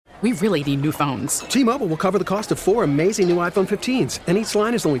We really need new phones. T-Mobile will cover the cost of 4 amazing new iPhone 15s, and each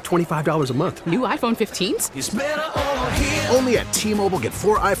line is only $25 a month. New iPhone 15s? It's better over here. Only at T-Mobile, get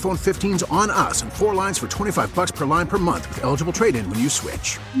 4 iPhone 15s on us and 4 lines for $25 per line per month with eligible trade-in when you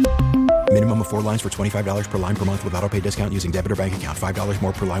switch. Minimum of 4 lines for $25 per line per month with autopay discount using debit or bank account. $5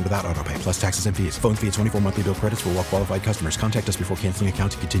 more per line without autopay, plus taxes and fees. Phone fee at 24 monthly bill credits for well-qualified customers. Contact us before canceling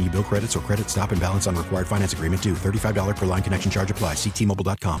account to continue bill credits or credit stop and balance on required finance agreement due. $35 per line connection charge applies. See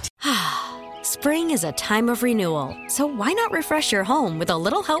T-Mobile.com. Spring is a time of renewal, so why not refresh your home with a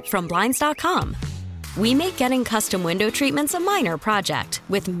little help from Blinds.com? We make getting custom window treatments a minor project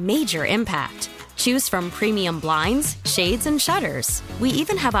with major impact. Choose from premium blinds, shades, and shutters. We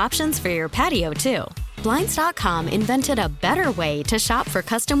even have options for your patio, too. Blinds.com invented a better way to shop for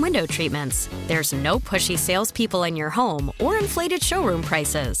custom window treatments. There's no pushy salespeople in your home or inflated showroom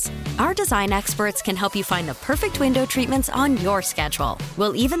prices. Our design experts can help you find the perfect window treatments on your schedule.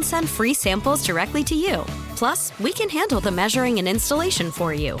 We'll even send free samples directly to you. Plus, we can handle the measuring and installation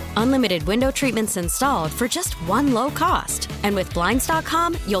for you. Unlimited window treatments installed for just one low cost. And with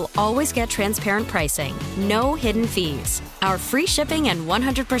Blinds.com, you'll always get transparent pricing. No hidden fees. Our free shipping and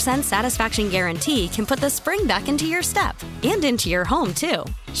 100% satisfaction guarantee can put the spring back into your step and into your home, too.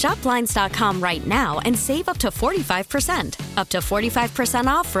 Shop Blinds.com right now and save up to 45%. Up to 45%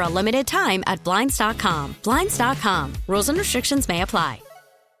 off for a limited time at Blinds.com. Blinds.com. Rules and restrictions may apply.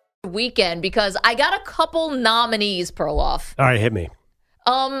 Weekend, because I got a couple nominees, Perloff. All right, hit me.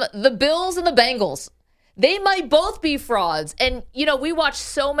 The Bills and the Bengals. They might both be frauds. And, you know, we watched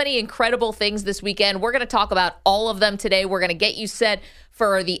so many incredible things this weekend. We're going to talk about all of them today. We're going to get you set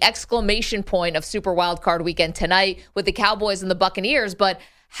for the exclamation point of Super Wildcard Weekend tonight with the Cowboys and the Buccaneers. But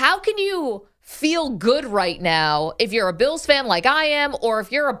how can you feel good right now if you're a Bills fan like I am, or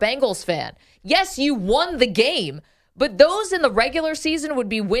if you're a Bengals fan? Yes, you won the game, but those in the regular season would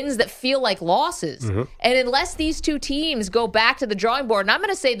be wins that feel like losses. Mm-hmm. And unless these two teams go back to the drawing board, and I'm going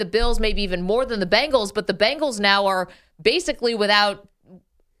to say the Bills maybe even more than the Bengals, but the Bengals now are basically without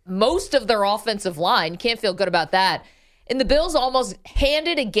most of their offensive line. Can't feel good about that. And the Bills almost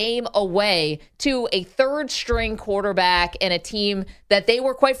handed a game away to a third-string quarterback and a team that they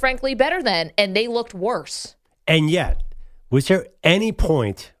were, quite frankly, better than, and they looked worse. And yet, was there any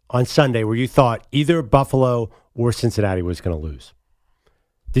point on Sunday where you thought either Buffalo or Cincinnati was going to lose?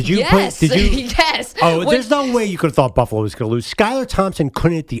 Did you? Yes. Yes. Oh, there's no way you could have thought Buffalo was going to lose. Skylar Thompson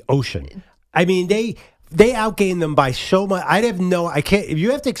couldn't hit the ocean. I mean, they outgained them by so much. I can't. If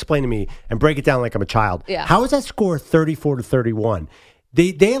you have to explain to me and break it down like I'm a child, how is that score 34-31?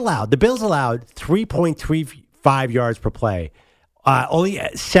 The Bills allowed 3.35 yards per play. Only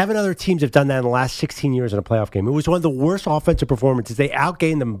 7 other teams have done that in the last 16 years in a playoff game. It was one of the worst offensive performances. They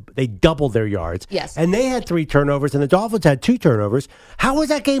outgained them. They doubled their yards. Yes. And they had 3 turnovers, and the Dolphins had 2 turnovers. How was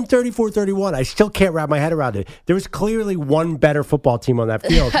that game 34-31? I still can't wrap my head around it. There was clearly one better football team on that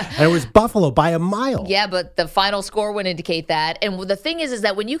field, and it was Buffalo by a mile. Yeah, but the final score would indicate that. And the thing is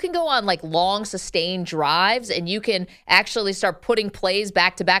that when you can go on like long, sustained drives and you can actually start putting plays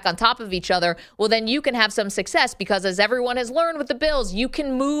back-to-back on top of each other, well, then you can have some success because, as everyone has learned with the Bills, you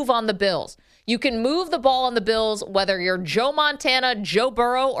can move on the Bills. You can move the ball on the Bills, whether you're Joe Montana, Joe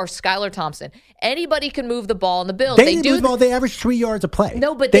Burrow, or Skylar Thompson. Anybody can move the ball on the Bills. They didn't move the ball. They averaged 3 yards a play.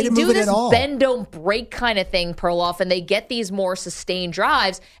 No, but they do this bend, don't break kind of thing, Perloff, and they get these more sustained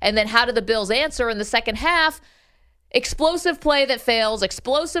drives. And then how do the Bills answer in the second half? Explosive play that fails,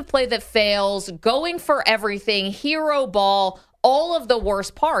 going for everything, hero ball, all of the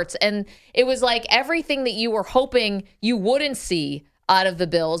worst parts. And it was like everything that you were hoping you wouldn't see out of the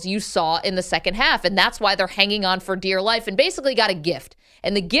Bills, you saw in the second half. And that's why they're hanging on for dear life and basically got a gift.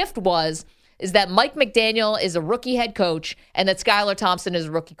 And the gift is that Mike McDaniel is a rookie head coach and that Skylar Thompson is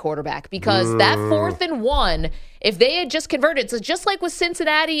a rookie quarterback. Because that 4th and 1, if they had just converted, so just like with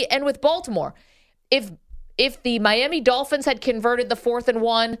Cincinnati and with Baltimore, if the Miami Dolphins had converted the 4th and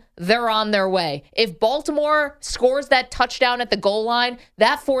 1, they're on their way. If Baltimore scores that touchdown at the goal line,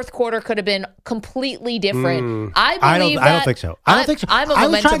 that fourth quarter could have been completely different. I don't think so. I don't think so. I'm a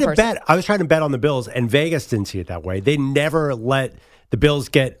momentum person. I was trying to bet on the Bills, and Vegas didn't see it that way. They never let the Bills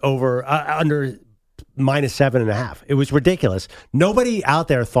get over under -7.5. It was ridiculous. Nobody out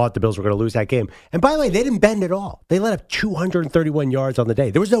there thought the Bills were going to lose that game. And by the way, they didn't bend at all. They let up 231 yards on the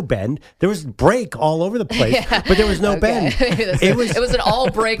day. There was no bend. There was break all over the place, but there was no bend. It was an all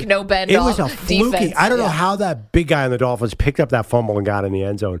break, no bend. It was a fluky. Defense. I don't know how that big guy on the Dolphins picked up that fumble and got in the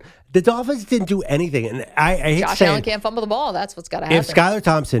end zone. The Dolphins didn't do anything. And I hate Josh Allen can't fumble the ball. That's what's got to happen. If Skylar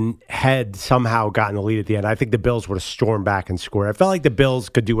Thompson had somehow gotten the lead at the end, I think the Bills would have stormed back and scored. I felt like the Bills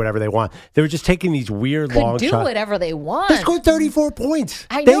could do whatever they want. They were just taking these weird weird long do shot. whatever they want. They scored 34 points.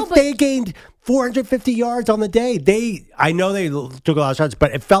 I know, but they gained 450 yards on the day. I know they took a lot of shots,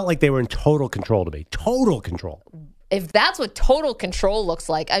 but it felt like they were in total control to me. Total control. if that's what total control looks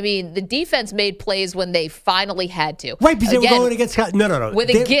like, I mean, the defense made plays when they finally had to. Right, because they were going against Scott. No. With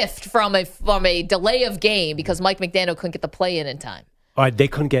a gift from a delay of game because Mike McDaniel couldn't get the play in time. They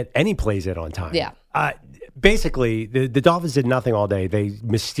couldn't get any plays in on time. Yeah. Basically, the Dolphins did nothing all day. They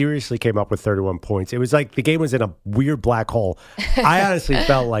mysteriously came up with 31 points. It was like the game was in a weird black hole. I honestly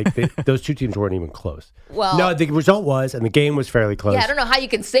felt like those two teams weren't even close. Well, no, the result was, and the game was fairly close. Yeah, I don't know how you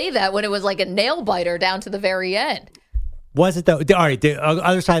can say that when it was like a nail biter down to the very end. Was it though? All right, the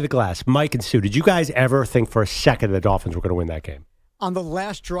other side of the glass, Mike and Sue, did you guys ever think for a second the Dolphins were going to win that game? On the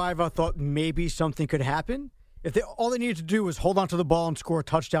last drive, I thought maybe something could happen. If all they needed to do was hold on to the ball and score a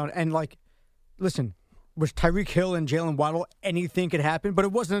touchdown, and listen, was Tyreek Hill and Jalen Waddle, anything could happen, but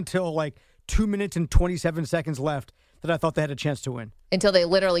it wasn't until 2 minutes and 27 seconds left that I thought they had a chance to win. Until they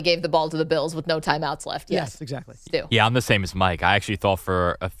literally gave the ball to the Bills with no timeouts left. Yes, exactly. Stu. Yeah, I'm the same as Mike. I actually thought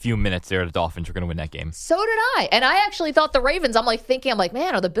for a few minutes there the Dolphins were going to win that game. So did I. And I actually thought the Ravens, I'm like,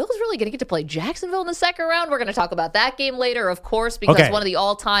 man, are the Bills really going to get to play Jacksonville in the second round? We're going to talk about that game later, of course, because one of the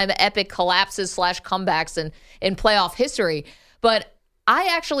all-time epic collapses / comebacks in playoff history. But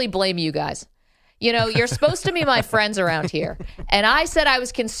I actually blame you guys. You know, you're supposed to be my friends around here. And I said I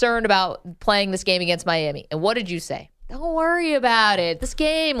was concerned about playing this game against Miami. And what did you say? Don't worry about it. This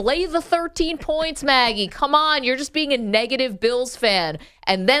game, lay the 13 points, Maggie. Come on, you're just being a negative Bills fan.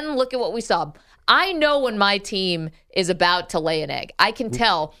 And then look at what we saw. I know when my team is about to lay an egg. I can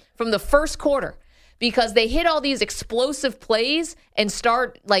tell from the first quarter because they hit all these explosive plays and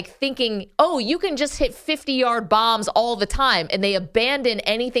start thinking, oh, you can just hit 50-yard bombs all the time. And they abandon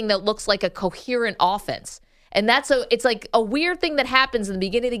anything that looks like a coherent offense. And it's like a weird thing that happens in the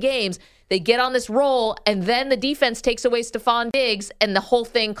beginning of the games. They get on this roll, and then the defense takes away Stephon Diggs, and the whole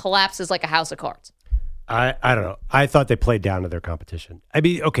thing collapses like a house of cards. I don't know. I thought they played down to their competition. I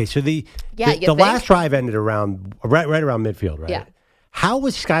mean, okay, so the last drive ended around right around midfield, right? Yeah. How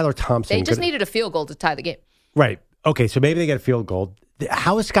was Skylar Thompson? They just needed a field goal to tie the game. Right. Okay, so maybe they get a field goal.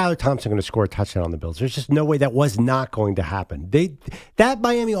 How is Skylar Thompson going to score a touchdown on the Bills? There's just no way that was not going to happen. That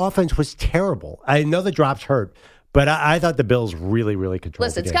Miami offense was terrible. I know the drops hurt, but I thought the Bills really, really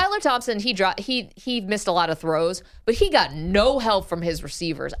controlled the game. Skylar Thompson, he missed a lot of throws, but he got no help from his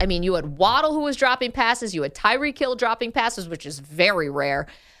receivers. I mean, you had Waddle who was dropping passes. You had Tyreek Hill dropping passes, which is very rare.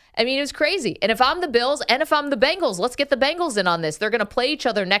 I mean, it was crazy. And if I'm the Bills and if I'm the Bengals, let's get the Bengals in on this. They're going to play each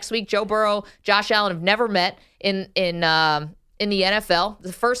other next week. Joe Burrow, Josh Allen have never met in the NFL.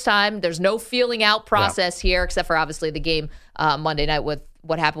 The first time. There's no feeling out process here, except for obviously the game Monday night with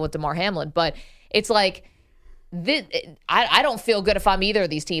what happened with Damar Hamlin. But it's like, I don't feel good if I'm either of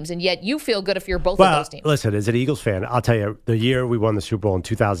these teams, and yet you feel good if you're both of those teams. Listen, as an Eagles fan, I'll tell you, the year we won the Super Bowl in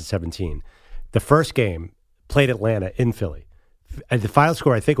 2017, the first game played Atlanta in Philly. The final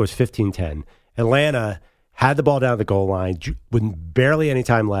score, I think, was 15-10. Atlanta had the ball down the goal line with barely any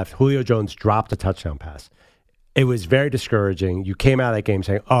time left. Julio Jones dropped a touchdown pass. It was very discouraging. You came out of that game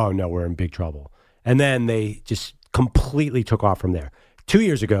saying, oh, no, we're in big trouble. And then they just completely took off from there. 2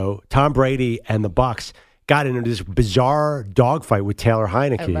 years ago, Tom Brady and the Bucs got into this bizarre dogfight with Taylor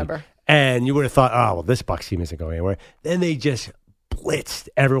Heineke. I remember. And you would have thought, oh, well, this Bucs team isn't going anywhere. Then they just blitzed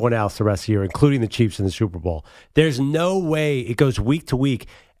everyone else the rest of the year, including the Chiefs in the Super Bowl. There's no way it goes week to week.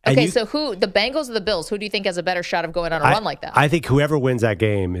 Okay, so who, the Bengals or the Bills, who do you think has a better shot of going on a run like that? I think whoever wins that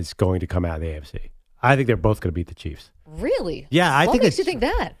game is going to come out of the AFC. I think they're both going to beat the Chiefs. Really? Yeah. What makes you think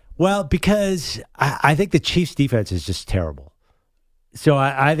that? Well, because I think the Chiefs' defense is just terrible. So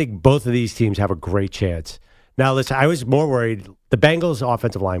I think both of these teams have a great chance. Now, listen, I was more worried. The Bengals'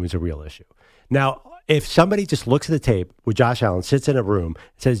 offensive line was a real issue. Now, if somebody just looks at the tape with Josh Allen, sits in a room, and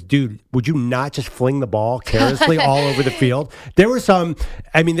says, dude, would you not just fling the ball carelessly all over the field? There was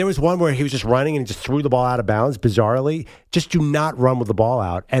one where he was just running and just threw the ball out of bounds, bizarrely. Just do not run with the ball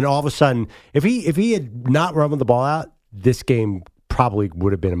out. And all of a sudden, if he had not run with the ball out, this game probably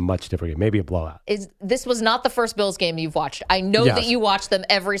would have been a much different game, maybe a blowout. This was not the first Bills game you've watched. I know that you watch them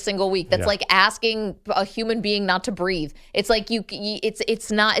every single week. That's like asking a human being not to breathe. It's like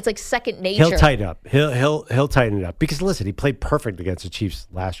it's like second nature. He'll tighten up. He'll tighten it up because listen, he played perfect against the Chiefs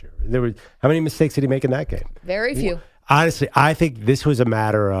last year. How many mistakes did he make in that game? Very few. Honestly, I think this was a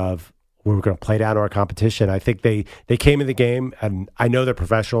matter of we were going to play down to our competition. I think they came in the game, and I know they're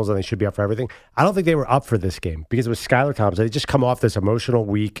professionals and they should be up for everything. I don't think they were up for this game because it was Skylar Thompson. They just come off this emotional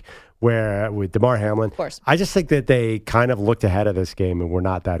week with Damar Hamlin. Of course. I just think that they kind of looked ahead of this game and were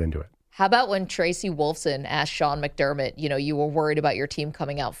not that into it. How about when Tracy Wolfson asked Sean McDermott, you were worried about your team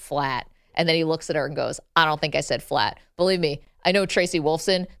coming out flat, And then he looks at her and goes, I don't think I said flat. Believe me, I know Tracy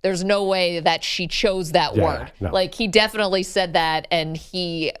Wolfson. There's no way that she chose that word. No. Like, he definitely said that, and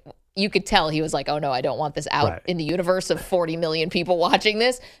you could tell he was like, oh, no, I don't want this out in the universe of 40 million people watching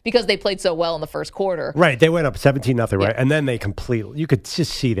this, because they played so well in the first quarter. Right. They went up 17-0, right? And then they completely, you could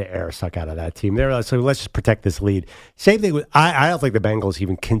just see the air suck out of that team. They were like, so let's just protect this lead. Same thing with, I don't think the Bengals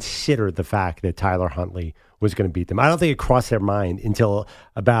even considered the fact that Tyler Huntley was going to beat them. I don't think it crossed their mind until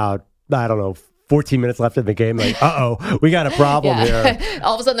about, 14 minutes left in the game. Like, we got a problem here.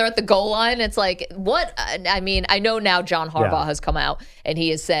 All of a sudden, they're at the goal line. It's like, what? I mean, I know now John Harbaugh has come out and he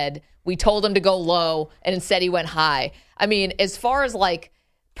has said, we told him to go low, and instead he went high. I mean, as far as like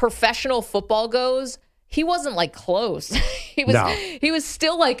professional football goes, he wasn't like close. He was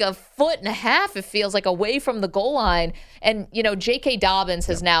still like a foot and a half, it feels like, away from the goal line. And, J.K. Dobbins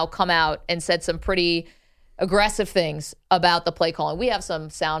has now come out and said some pretty aggressive things about the play calling. We have some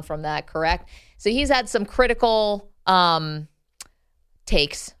sound from that, correct? So he's had some critical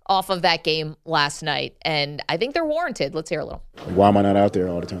takes off of that game last night, and I think they're warranted. Let's hear a little. Why am I not out there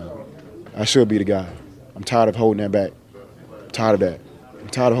all the time? I should be the guy. I'm tired of holding that back. I'm tired of that. I'm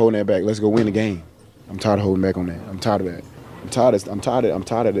tired of holding that back. Let's go win the game. I'm tired of holding back on that. I'm tired of that. I'm tired of it. I'm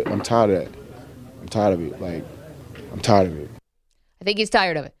tired of it. Like, I'm tired of it. I think he's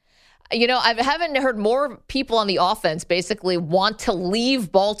tired of it. I haven't heard more people on the offense basically want to leave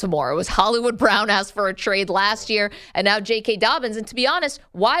Baltimore. It was Hollywood Brown asked for a trade last year, and now J.K. Dobbins. And to be honest,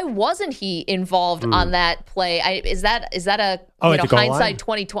 why wasn't he involved on that play? Is that a hindsight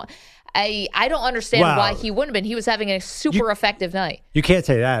 2020? I don't understand why he wouldn't have been. He was having a super effective night. You can't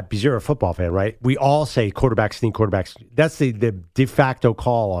say that because you're a football fan, right? We all say quarterback sneak, quarterback sneak. That's the de facto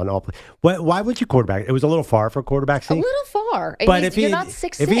call on all. Why would you quarterback? It was a little far for quarterback sneak. A little far. But you're not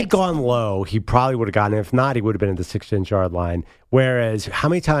 6'6". If he'd gone low, he probably would have gotten it. If not, he would have been at the 6-inch yard line. Whereas, how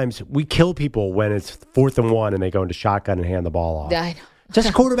many times we kill people when it's 4th and 1 and they go into shotgun and hand the ball off? I know.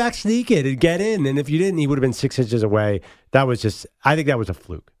 Just quarterback sneak it and get in. And if you didn't, he would have been 6 inches away. I think that was a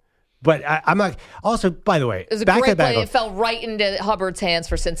fluke. But I'm not. Also, by the way, it was a great play. It fell right into Hubbard's hands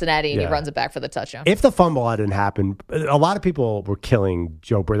for Cincinnati, and he runs it back for the touchdown. If the fumble hadn't happened, a lot of people were killing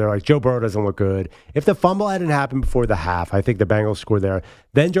Joe Burrow. They're like, Joe Burrow doesn't look good. If the fumble hadn't happened before the half, I think the Bengals scored there.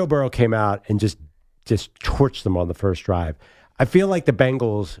 Then Joe Burrow came out and just torched them on the first drive. I feel like the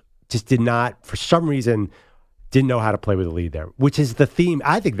Bengals just did not, for some reason, didn't know how to play with a lead there, which is the theme.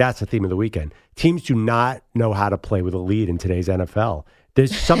 I think that's the theme of the weekend. Teams do not know how to play with a lead in today's NFL.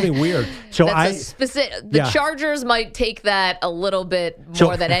 There's something weird. So the Chargers might take that a little bit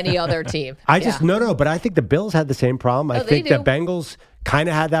more than any other team. But I think the Bills had the same problem. I think the Bengals kind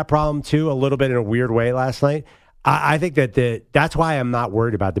of had that problem too, a little bit in a weird way last night. I think that's why I'm not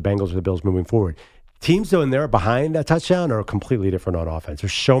worried about the Bengals or the Bills moving forward. Teams, though, when they're behind that touchdown, are completely different on offense. They're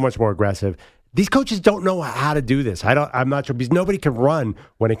so much more aggressive. These coaches don't know how to do this. I'm not sure, because nobody can run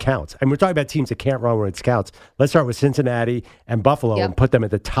when it counts. And we're talking about teams that can't run when it counts. Let's start with Cincinnati and Buffalo and put them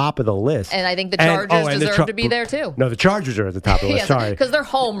at the top of the list. And I think the Chargers deserve to be there too. No, the Chargers are at the top of the list. Sorry. Because they're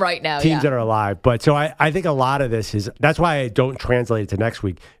home right now. Teams that are alive. But so I think a lot of this that's why I don't translate it to next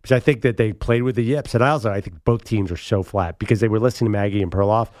week, because I think that they played with the yips. And I think both teams are so flat because they were listening to Maggie and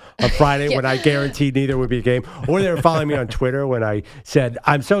Perloff on Friday when I guaranteed neither would be a game. Or they were following me on Twitter when I said,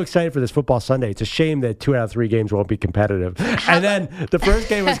 I'm so excited for this football Sunday. It's a shame that 2 out of 3 games won't be competitive. And then the first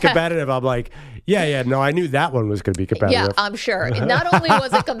game was competitive. I'm like, no, I knew that one was going to be competitive. Yeah, I'm sure. Not only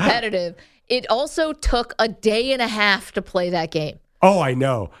was it competitive, it also took a day and a half to play that game. Oh, I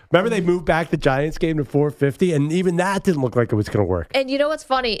know. Remember they moved back the Giants game to 4:50, and even that didn't look like it was going to work. And you know what's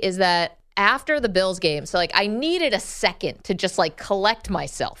funny is that after the Bills game, so I needed a second to just collect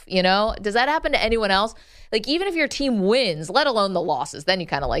myself, Does that happen to anyone else? Even if your team wins, let alone the losses, then you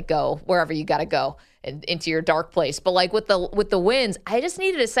kind of go wherever you got to go and into your dark place. But with the wins, I just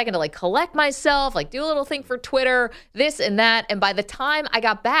needed a second to collect myself, do a little thing for Twitter, this and that. And by the time I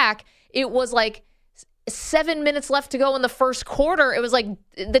got back, it was 7 minutes left to go in the first quarter. It was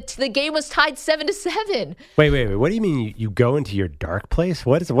the game was tied 7-7. Wait. What do you mean you go into your dark place?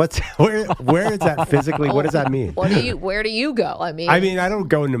 Where is that physically? What does that mean? Where do you go? I mean, I don't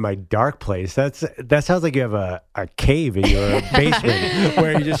go into my dark place. That sounds like you have a cave in your basement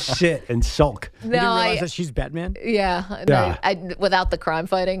where you just sit and sulk. No, you didn't realize that she's Batman? Yeah. Without the crime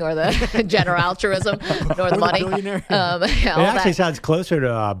fighting or the general altruism or the money. It actually sounds closer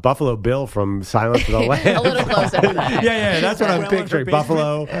to Buffalo Bill from Silence of the Lambs. A little closer to that. Yeah, that's what I'm picturing.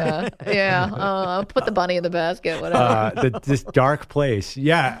 Buffalo. Yeah. Put the bunny in the basket, whatever. This dark place.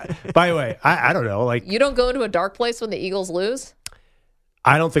 Yeah. By the way, I don't know. You don't go to a dark place when the Eagles lose?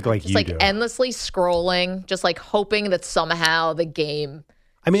 I don't think you do. Endlessly scrolling, just hoping that somehow the game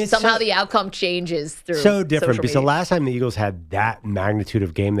I mean, it's somehow the outcome changes through so different because the media. last time the Eagles had that magnitude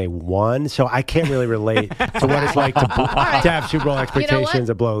of game, they won. So I can't really relate to what it's like to have Super Bowl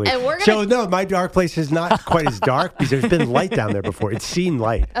expectations of blow lead. So no, my dark place is not quite as dark because there's been light down there before. It's seen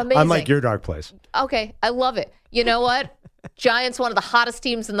light. Amazing. Unlike your dark place. Okay, I love it. You know what? Giants, one of the hottest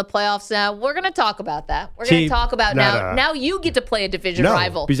teams in the playoffs now. We're going to talk about that. We're going to talk about now. Now you get to play a division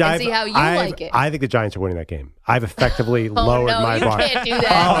rival and see how you like it. I think the Giants are winning that game. I've effectively lowered my bar. You can't do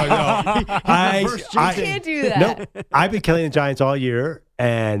that. I can't do that. No, I've been killing the Giants all year,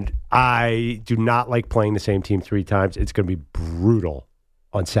 and I do not like playing the same team 3 times. It's going to be brutal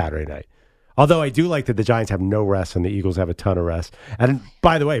on Saturday night. Although I do like that the Giants have no rest and the Eagles have a ton of rest. And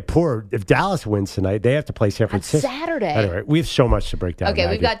by the way, if Dallas wins tonight, they have to play San Francisco. On Saturday. Anyway, we have so much to break down. Okay,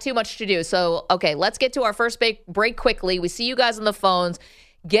 we've got too much to do. So, let's get to our first break quickly. We see you guys on the phones.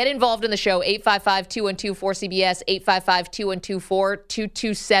 Get involved in the show, 855-212-4CBS,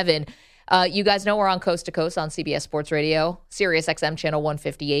 855-212-4227. You guys know we're on Coast to Coast on CBS Sports Radio, Sirius XM Channel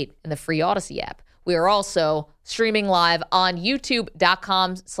 158, and the free Odyssey app. We are also streaming live on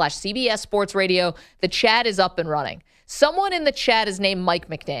youtube.com/CBS Sports Radio. The chat is up and running. Someone in the chat is named Mike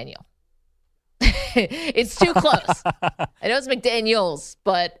McDaniel. It's too close. I know it's McDaniels,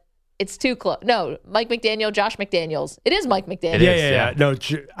 but it's too close. No, Mike McDaniel, Josh McDaniels. It is Mike McDaniels. Yeah. No,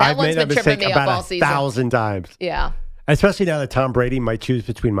 I've made that mistake about 1,000 times. Yeah. Especially now that Tom Brady might choose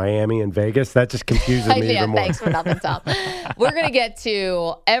between Miami and Vegas. That just confuses me even more. Thanks for nothing, Tom. We're going to get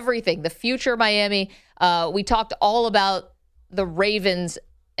to everything, the future of Miami. We talked all about the Ravens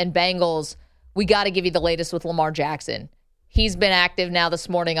and Bengals. We got to give you the latest with Lamar Jackson. He's been active now this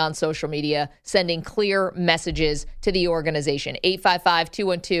morning on social media, sending clear messages to the organization.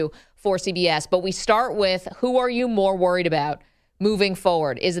 855-212-4CBS. But we start with, who are you more worried about moving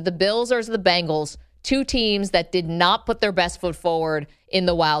forward? Is it the Bills or is it the Bengals? 2 teams that did not put their best foot forward in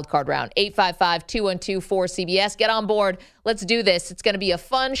the wild card round. 855-212-4CBS. Get on board. Let's do this. It's going to be a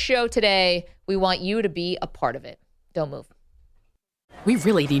fun show today. We want you to be a part of it. Don't move. We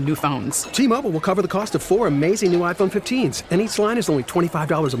really need new phones. T-Mobile will cover the cost of 4 amazing new iPhone 15s, and each line is only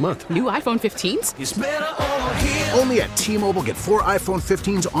 $25 a month. New iPhone 15s? It's better over here. Only at T-Mobile, get 4 iPhone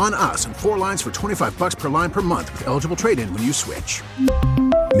 15s on us and 4 lines for $25 per line per month with eligible trade-in when you switch.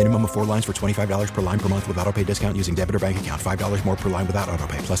 Minimum of 4 lines for $25 per line per month with autopay discount using debit or bank account. $5 more per line without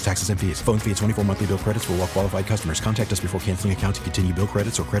autopay, plus taxes and fees. Phone fee at 24 monthly bill credits for well-qualified customers. Contact us before canceling account to continue bill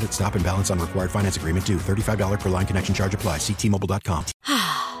credits or credit stop and balance on required finance agreement due. $35 per line connection charge applies. See T-Mobile.com.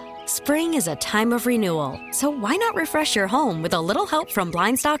 Spring is a time of renewal, so why not refresh your home with a little help from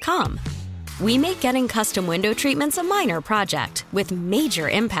Blinds.com? We make getting custom window treatments a minor project with major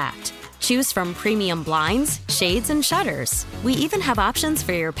impact. Choose from premium blinds, shades, and shutters. We even have options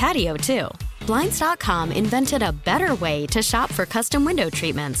for your patio, too. Blinds.com invented a better way to shop for custom window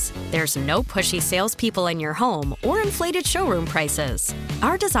treatments. There's no pushy salespeople in your home or inflated showroom prices.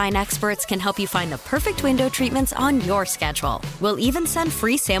 Our design experts can help you find the perfect window treatments on your schedule. We'll even send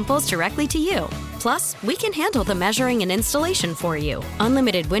free samples directly to you. Plus, we can handle the measuring and installation for you.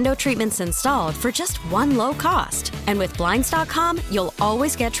 Unlimited window treatments installed for just one low cost. And with Blinds.com, you'll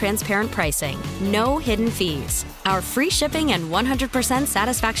always get transparent pricing. No hidden fees. Our free shipping and 100%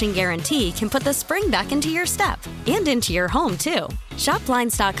 satisfaction guarantee can put the spring back into your step and into your home, too. Shop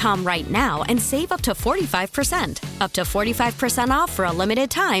Blinds.com right now and save up to 45%. Up to 45% off for a limited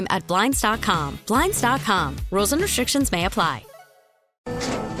time at Blinds.com. Blinds.com. Rules and restrictions may apply.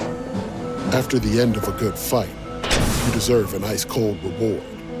 After the end of a good fight, you deserve an ice-cold reward.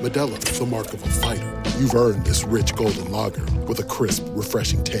 Modelo is the mark of a fighter. You've earned this rich golden lager with a crisp,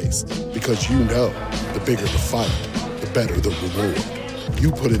 refreshing taste. Because you know, the bigger the fight, the better the reward. You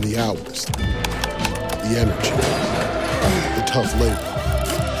put in the hours, the energy, the tough labor.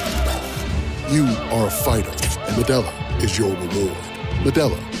 You are a fighter, and Modelo is your reward.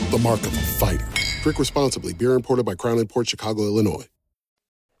 Modelo, the mark of a fighter. Drink responsibly. Beer imported by Crown Imports, Chicago, Illinois.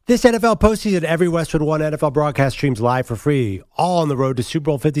 This NFL postseason, every Westwood One NFL broadcast streams live for free, all on the road to Super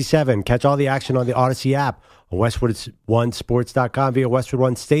Bowl 57. Catch all the action on the Odyssey app, on WestwoodOneSports.com via Westwood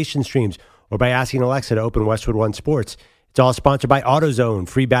One station streams, or by asking Alexa to open Westwood One Sports. It's all sponsored by AutoZone.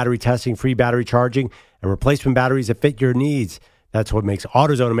 Free battery testing, free battery charging, and replacement batteries that fit your needs. That's what makes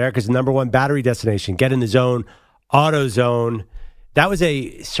AutoZone America's #1 battery destination. Get in the zone, AutoZone. That was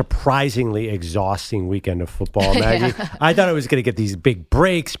a surprisingly exhausting weekend of football, Maggie. Yeah. I thought I was going to get these big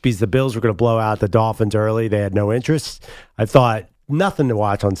breaks because the Bills were going to blow out the Dolphins early. They had no interest. I thought nothing to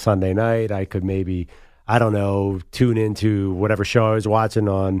watch on Sunday night. I could maybe, I don't know, tune into whatever show I was watching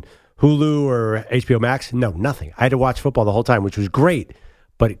on Hulu or HBO Max. No, nothing. I had to watch football the whole time, which was great.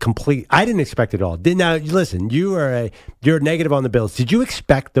 but I didn't expect it all. Now, listen, you're negative on the Bills. Did you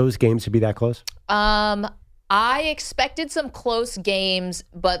expect those games to be that close? I expected some close games,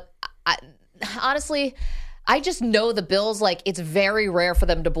 but honestly, I just know the Bills, like, it's very rare for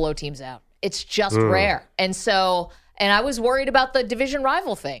them to blow teams out. It's just rare. And I was worried about the division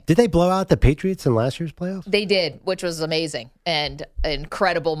rival thing. Did they blow out the Patriots in last year's playoffs? They did, which was amazing and an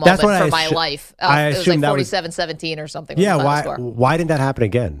incredible moment for my life. It was like 47-17 or something. Yeah, why didn't that happen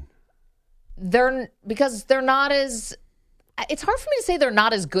again? Because they're not as... It's hard for me to say they're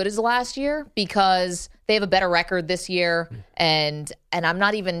not as good as last year because they have a better record this year, and I'm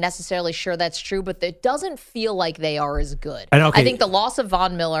not even necessarily sure that's true, but it doesn't feel like they are as good. I think the loss of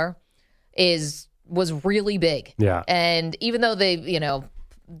Von Miller was really big. Yeah. And even though they,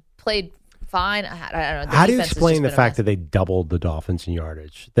 played fine, I don't know. How do you explain the fact that they doubled the Dolphins in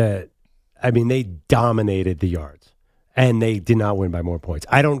yardage? They dominated the yards, and they did not win by more points.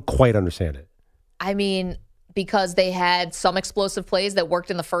 I don't quite understand it. I mean, because they had some explosive plays that worked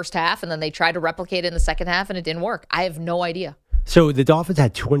in the first half, and then they tried to replicate it in the second half, and it didn't work. I have no idea. So the Dolphins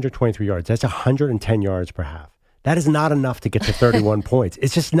had 223 yards. That's 110 yards per half. That is not enough to get to 31 points.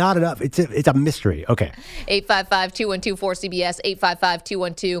 It's just not enough. It's a mystery. Okay. 855-212-4CBS,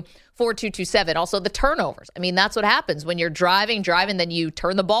 855-212-4227. Also, the turnovers. I mean, that's what happens when you're driving, then you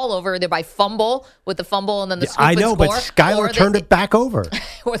turn the ball over, either by fumble with the fumble and then the scoop and score. I know, but Skylar turned it back over.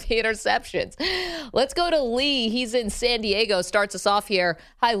 Or the interceptions. Let's go to Lee. He's in San Diego. Starts us off here.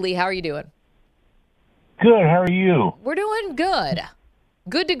 Hi, Lee. How are you doing? Good. How are you? We're doing good.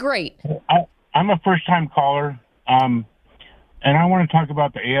 Good to great. I'm a first-time caller. And I want to talk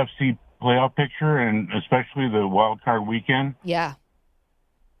about the AFC playoff picture and especially the wild card weekend. Yeah.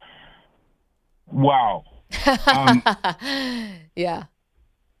 Wow. Yeah.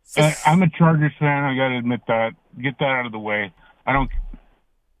 I'm a Chargers fan. I got to admit that. Get that out of the way.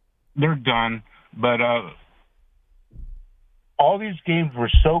 They're done. But all these games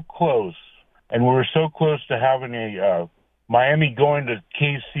were so close, and we were so close to having a Miami going to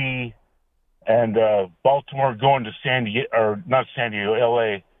KC. And Baltimore going to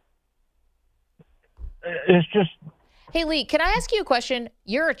L.A. It's just... Hey, Lee, can I ask you a question?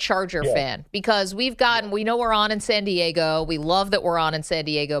 You're a Charger fan because we know we're on in San Diego. We love that we're on in San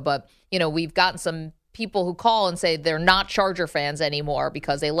Diego, but, we've gotten some people who call and say they're not Charger fans anymore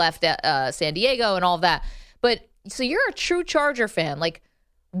because they left San Diego and all of that. But, so you're a true Charger fan. Like,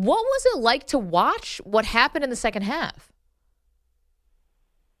 what was it like to watch what happened in the second half?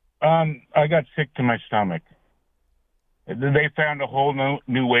 I got sick to my stomach. They found a whole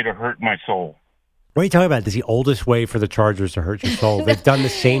new way to hurt my soul. What are you talking about? This is the oldest way for the Chargers to hurt your soul. They've done the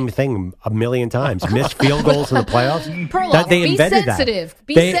same thing a million times. Missed field goals in the playoffs. They invented sensitive. That.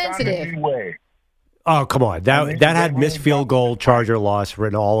 Be sensitive. Oh, come on. That had missed field goal, Charger loss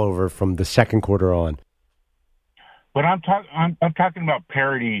written all over from the second quarter on. But I'm talking about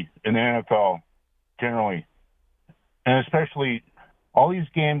parity in the NFL generally, and especially. All these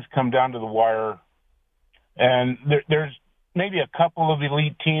games come down to the wire, and there's maybe a couple of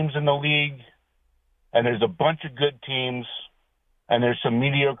elite teams in the league, and there's a bunch of good teams, and there's some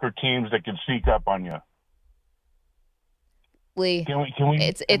mediocre teams that can sneak up on you. Lee, can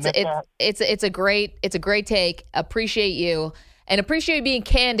we it's a great take. Appreciate you and appreciate being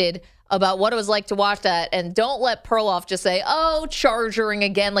candid about what it was like to watch that, and don't let Perloff just say, "Oh, chargering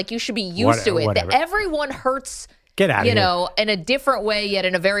again." Like, you should be used to it. Whatever. Everyone hurts. Get out of here. In a different way, yet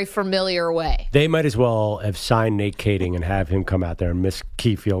in a very familiar way. They might as well have signed Nate Kading and have him come out there and miss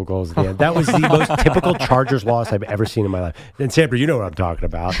key field goals at the end. That was the most typical Chargers loss I've ever seen in my life. And Sandra, you know what I'm talking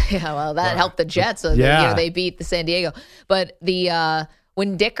about. Yeah, well, that helped the Jets. So they beat the San Diego. But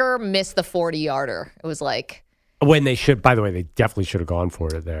when Dicker missed the 40-yarder, it was like... When they should, by the way, they definitely should have gone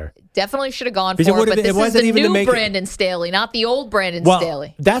for it there. Definitely should have gone for it, but this is the new Brandon Staley, not the old Brandon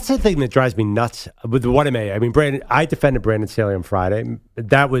Staley. That's the thing that drives me nuts with what I made. I mean, I defended Brandon Staley on Friday.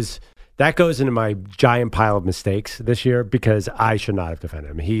 That goes into my giant pile of mistakes this year because I should not have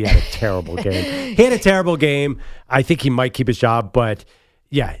defended him. He had a terrible game. I think he might keep his job, but...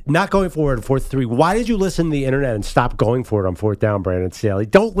 Yeah, not going for it on 4th 3. Why did you listen to the internet and stop going for it on 4th down, Brandon Staley?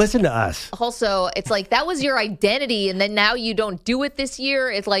 Don't listen to us. Also, it's like that was your identity, and then now you don't do it this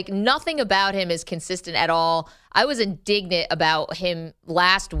year. It's like nothing about him is consistent at all. I was indignant about him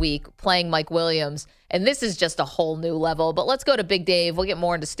last week playing Mike Williams, and this is just a whole new level. But let's go to Big Dave. We'll get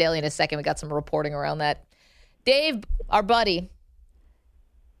more into Staley in a second. We got some reporting around that. Dave, our buddy.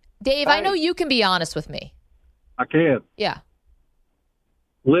 Dave, I know you can be honest with me. I can. Yeah.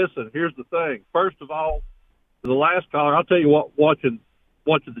 Listen, here's the thing. First of all, the last caller, I'll tell you what, watching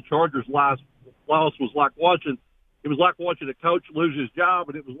the Chargers loss was like watching it was like watching a coach lose his job,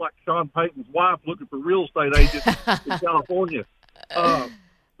 and it was like Sean Payton's wife looking for real estate agents in California.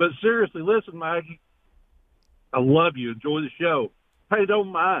 But seriously, listen, Maggie, I love you. Enjoy the show. Pay no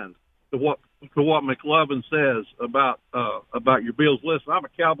mind to what McLovin says about your Bills. Listen, I'm a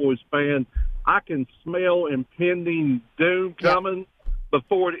Cowboys fan. I can smell impending doom coming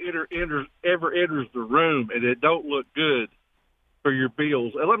before it ever enters the room, and it don't look good for your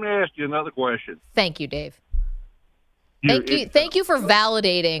Bills. And let me ask you another question. Thank you, Dave. Thank you for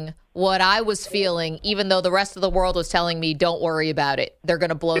validating what I was feeling, even though the rest of the world was telling me, don't worry about it. They're going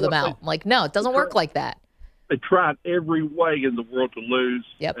to blow them out. I'm like, no, it doesn't work like that. They tried every way in the world to lose,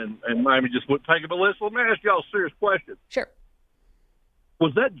 and Miami just wouldn't take it. But listen, let me ask y'all a serious question. Sure.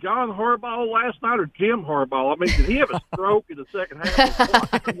 Was that John Harbaugh last night or Jim Harbaugh? I mean, did he have a stroke in the second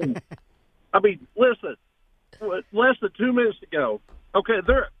half? I mean, listen, less than 2 minutes to go. Okay,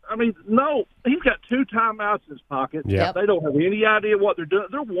 no, he's got 2 timeouts in his pocket. Yep. They don't have any idea what they're doing.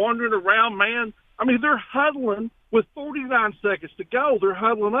 They're wandering around, man. I mean, they're huddling with 49 seconds to go. They're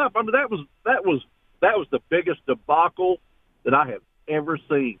huddling up. I mean, that was the biggest debacle that I have ever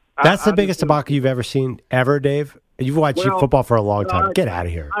seen. That's the biggest debacle you've ever seen, ever, Dave? You've watched football for a long time. Get out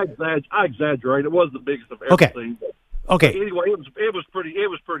of here. I exaggerate. It was the biggest I've ever seen. Okay. Anyway, it was pretty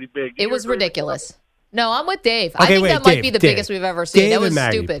big. It was ridiculous. No, I'm with Dave. I think that might be the biggest we've ever seen. That was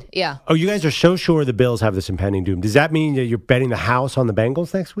stupid. Yeah. Oh, you guys are so sure the Bills have this impending doom. Does that mean that you're betting the house on the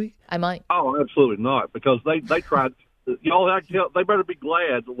Bengals next week? I might. Oh, absolutely not, because they tried. They better be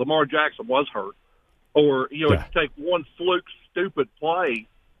glad that Lamar Jackson was hurt, or if you take one fluke stupid play,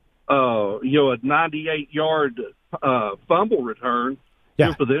 a 98-yard fumble return.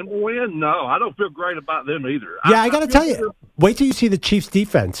 For them to win? No, I don't feel great about them either. Yeah, I got to tell you, wait till you see the Chiefs'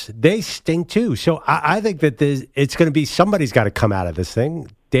 defense. They stink too. So I think that it's going to be somebody's got to come out of this thing.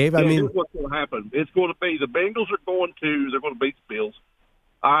 Dave, I mean, here's what's going to happen. It's going to be the Bengals they're going to beat the Bills.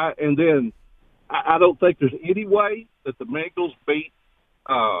 And then I don't think there's any way that the Bengals beat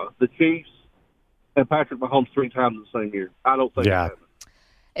the Chiefs and Patrick Mahomes 3 times in the same year. I don't think that.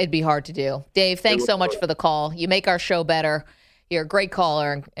 It'd be hard to do. Dave, thanks so much for the call. You make our show better. You're a great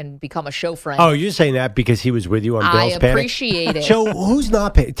caller and become a show friend. Oh, you're saying that because he was with you on Bill's Panic? I appreciate it. So who's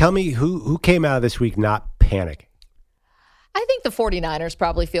not tell me who came out of this week not panicking? I think the 49ers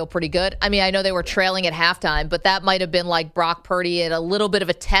probably feel pretty good. I mean, I know they were trailing at halftime, but that might have been like Brock Purdy at a little bit of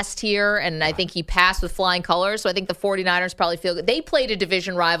a test here, and I think he passed with flying colors. So I think the 49ers probably feel good. They played a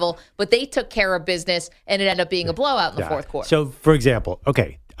division rival, but they took care of business, and it ended up being a blowout in the fourth quarter. So, for example,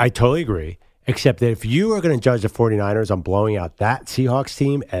 okay, I totally agree. Except that if you are going to judge the 49ers on blowing out that Seahawks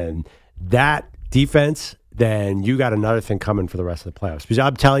team and that defense, then you got another thing coming for the rest of the playoffs. Because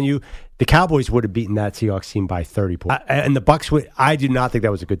I'm telling you, the Cowboys would have beaten that Seahawks team by 30 points. And the Bucs would. I do not think that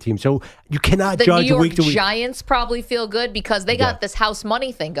was a good team. So you cannot judge week to week. The Giants probably feel good because they got this house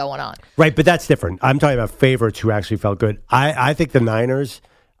money thing going on. Right, but that's different. I'm talking about favorites who actually felt good. I think the Niners,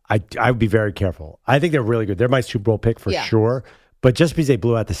 I would be very careful. I think they're really good. They're my Super Bowl pick for sure. But just because they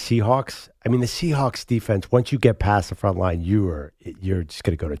blew out the Seahawks, I mean, the Seahawks defense, once you get past the front line, you're just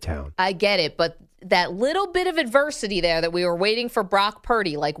going to go to town. I get it, but that little bit of adversity there that we were waiting for Brock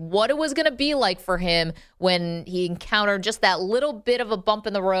Purdy, like what it was going to be like for him when he encountered just that little bit of a bump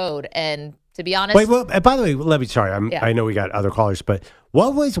in the road. And to be honest... Wait, well, by the way, I know we got other callers, but why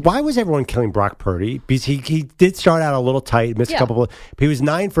was everyone killing Brock Purdy? Because he did start out a little tight, missed a couple of... He was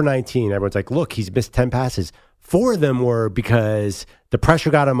 9 for 19. Everyone's like, look, he's missed 10 passes. 4 of them were because the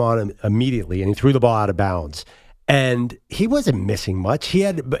pressure got him on him immediately, and he threw the ball out of bounds. And he wasn't missing much.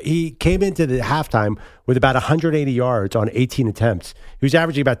 He came into the halftime with about 180 yards on 18 attempts. He was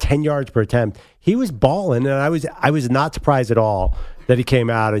averaging about 10 yards per attempt. He was balling, and I was not surprised at all that he came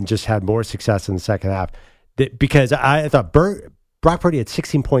out and just had more success in the second half. Because I thought Brock Purdy had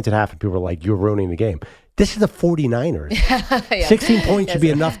 16 points at half, and people were like, "You're ruining the game." This is the 49ers. 16 points should be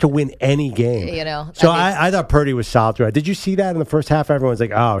enough to win any game. So I thought Purdy was solid throughout. Did you see that in the first half? Everyone's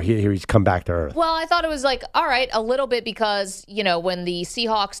like, oh, here he's come back to earth. Well, I thought it was like, all right, a little bit because, when the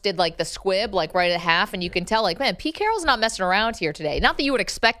Seahawks did like the squib, like right at half, and you can tell like, man, Pete Carroll's not messing around here today. Not that you would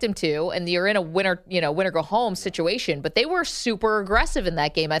expect him to, and you're in a winner go home situation, but they were super aggressive in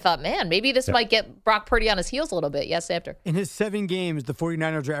that game. I thought, man, maybe this might get Brock Purdy on his heels a little bit. Yes, after. In his 7 games, the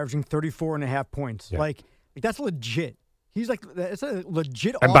 49ers are averaging 34.5 points. Yeah. Like that's legit. He's like, that's a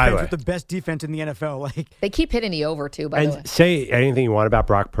legit offense with the best defense in the NFL. Like they keep hitting the over too. By the way, say anything you want about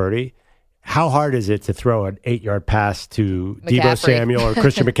Brock Purdy, how hard is it to throw an 8-yard pass to McCaffrey. Deebo Samuel or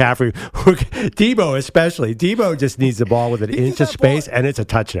Christian McCaffrey? Deebo especially. Deebo just needs the ball with an inch of space, and it's a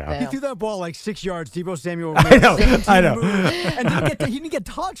touchdown. He threw that ball like 6 yards. Deebo Samuel. I know. And he didn't get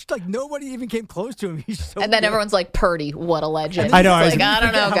touched. Like, nobody even came close to him. He's so And then good. everyone's like, Purdy, what a legend. I know. It's I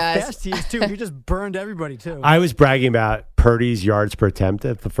don't know, how guys. fast he is, too. He just burned everybody, too. I was bragging about Purdy's yards per attempt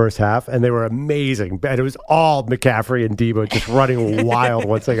at the first half, and they were amazing. And it was all McCaffrey and Deebo just running wild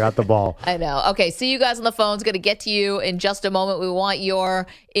once they got the ball. I know. Okay, see you guys on the phone. It's going to get to you in just a moment. We want your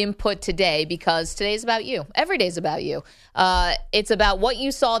input today because today's about you. Every day's about you. It's about what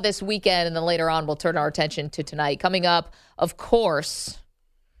you saw this weekend, and then later on we'll turn our attention to tonight. Coming up, of course,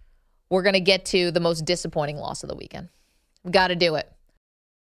 we're going to get to the most disappointing loss of the weekend. We've got to do it.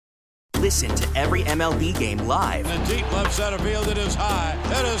 Listen to every MLB game live. In the deep left center field, it is high,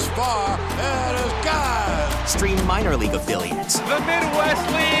 it is far, it is gone. Stream minor league affiliates. The Midwest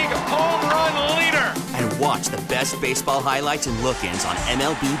League home run leader. And watch the best baseball highlights and look-ins on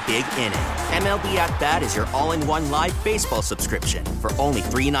MLB Big Inning. MLB At Bat is your all-in-one live baseball subscription for only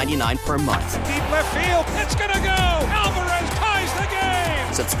 $3.99 per month. Deep left field, it's gonna go. Alvarez ties the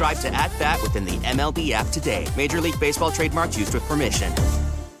game. Subscribe to At Bat within the MLB app today. Major League Baseball trademarks used with permission.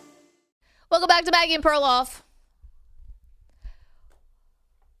 Welcome back to Maggie and Perloff.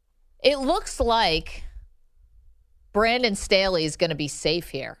 It looks like Brandon Staley is going to be safe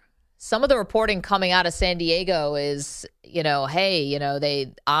here. Some of the reporting coming out of San Diego is,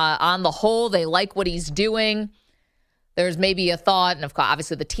 they on the whole, they like what he's doing. There's maybe a thought, and of course,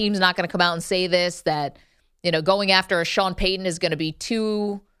 obviously the team's not going to come out and say this, that, going after a Sean Payton is going to be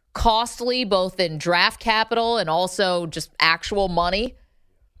too costly, both in draft capital and also just actual money.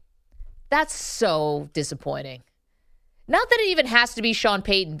 That's so disappointing. Not that it even has to be Sean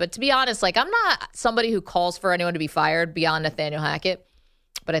Payton, but to be honest, I'm not somebody who calls for anyone to be fired beyond Nathaniel Hackett,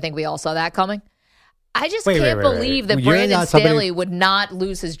 but I think we all saw that coming. I just can't believe that Brandon Staley would not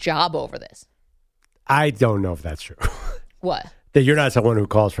lose his job over this. I don't know if that's true. What? That you're not someone who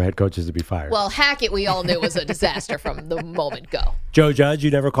calls for head coaches to be fired. Well, Hackett, we all knew was a disaster from the moment go. Joe Judge,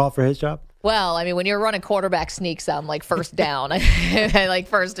 you never called for his job? Well, I mean, when you're running quarterback sneaks on first down, like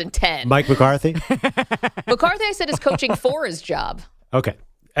 1st and 10. Mike McCarthy? McCarthy, I said, is coaching for his job. Okay.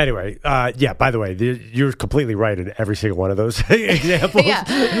 Anyway, by the way, you're completely right in every single one of those examples.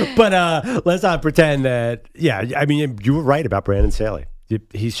 Yeah. But let's not pretend that, you were right about Brandon Staley.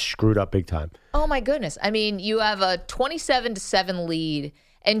 He's screwed up big time. Oh, my goodness. I mean, you have a 27-7 lead.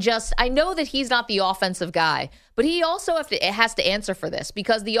 And I know that he's not the offensive guy, but he also has to answer for this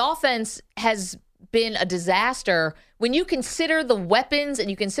because the offense has been a disaster when you consider the weapons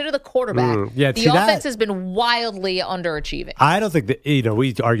and you consider the quarterback. The offense has been wildly underachieving. I don't think that,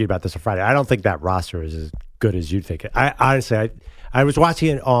 we argued about this on Friday. I don't think that roster is as good as you think. I was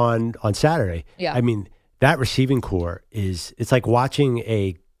watching it on Saturday. Yeah. I mean, that receiving core it's like watching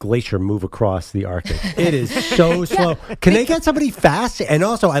a glacier move across the Arctic. It is so slow. Can they get somebody fast? And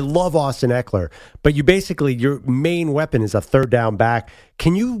also, I love Austin Eckler, but your main weapon is a third down back.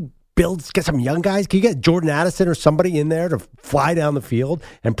 Can you get some young guys? Can you get Jordan Addison or somebody in there to fly down the field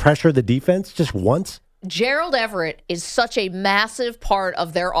and pressure the defense just once? Gerald Everett is such a massive part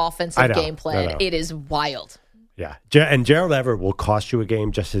of their offensive game plan. It is wild. Yeah, and Gerald Everett will cost you a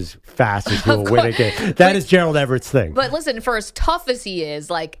game just as fast as he will win a game. That is Gerald Everett's thing. But listen, for as tough as he is,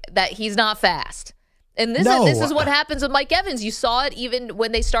 that he's not fast. And this is what happens with Mike Evans. You saw it even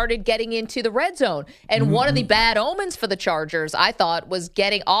when they started getting into the red zone. And one of the bad omens for the Chargers, I thought, was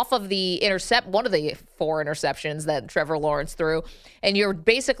getting off of one of the 4 interceptions that Trevor Lawrence threw. And you're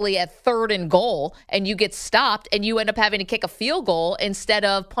basically at 3rd and goal, and you get stopped, and you end up having to kick a field goal instead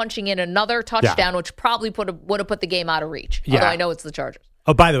of punching in another touchdown, which probably would have put the game out of reach. Although I know it's the Chargers.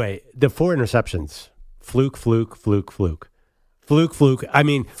 Oh, by the way, the 4 interceptions, fluke. I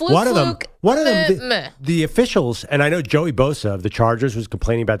mean, one of them, the officials, and I know Joey Bosa of the Chargers was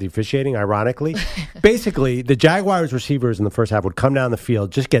complaining about the officiating, ironically. Basically, the Jaguars receivers in the first half would come down the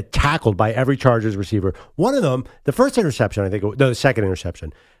field, just get tackled by every Chargers receiver. One of them, the first interception, the second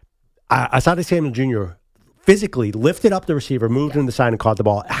interception, Asante Samuel Jr. physically lifted up the receiver, moved him to the side and caught the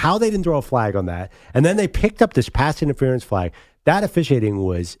ball. How they didn't throw a flag on that. And then they picked up this pass interference flag. That officiating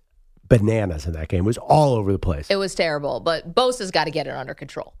was bananas in that game. It was all over the place. It was terrible, but Bosa's got to get it under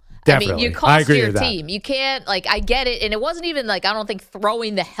control. Definitely. I mean, you cost your team. You can't, I get it. And it wasn't even I don't think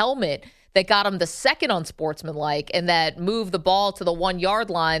throwing the helmet that got him the second unsportsmanlike and that moved the ball to the 1 yard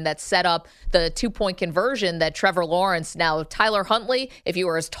line that set up the 2-point conversion that Trevor Lawrence, now Tyler Huntley, if you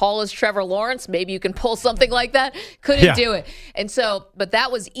were as tall as Trevor Lawrence, maybe you can pull something like that. Couldn't do it. And so, but that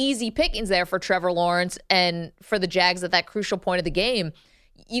was easy pickings there for Trevor Lawrence and for the Jags at that crucial point of the game.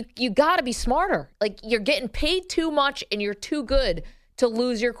 you got to be smarter. Like, you're getting paid too much and you're too good to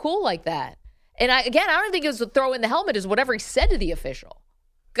lose your cool like that. And I don't think it was a throw in the helmet. Is whatever he said to the official.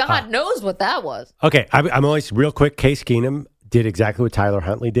 God knows what that was. Okay, I'm only real quick. Case Keenum did exactly what Tyler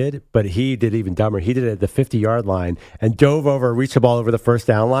Huntley did, but he did even dumber. He did it at the 50-yard line and dove over, reached the ball over the first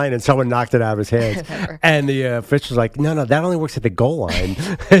down line, and someone knocked it out of his hands. And the official's like, no, that only works at the goal line.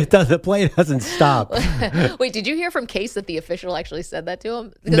 The play doesn't stop. Wait, did you hear from Case that the official actually said that to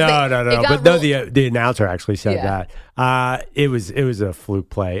him? No. The announcer actually said that. It was a fluke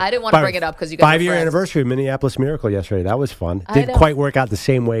play. I didn't want to bring it up because you guys 5-year anniversary of Minneapolis Miracle yesterday. That was fun. Didn't quite work out the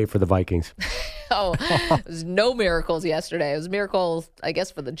same way for the Vikings. There's no miracles yesterday. It was miracles, I guess,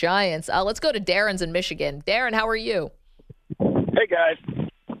 for the Giants. Let's go to Darren's in Michigan. Darren, how are you? Hey, guys.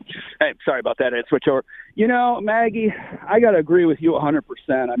 Hey, sorry about that. I had to switch over. Maggie, I got to agree with you 100%.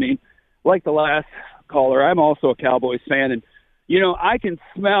 I mean, like the last caller, I'm also a Cowboys fan. And, I can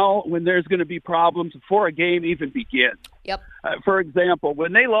smell when there's going to be problems before a game even begins. Yep. For example,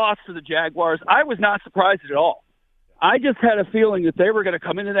 when they lost to the Jaguars, I was not surprised at all. I just had a feeling that they were going to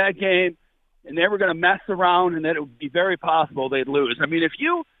come into that game and they were going to mess around and that it would be very possible they'd lose. I mean, if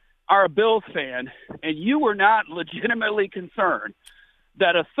you are a Bills fan and you were not legitimately concerned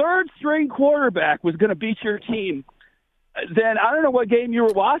that a third-string quarterback was going to beat your team, then I don't know what game you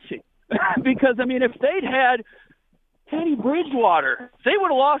were watching. Because, I mean, if they'd had Teddy Bridgewater, they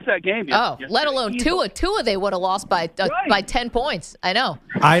would have lost that game. Let alone Tua. Tua, they would have lost by 10 points. I know.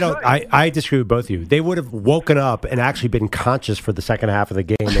 I disagree with both of you. They would have woken up and actually been conscious for the second half of the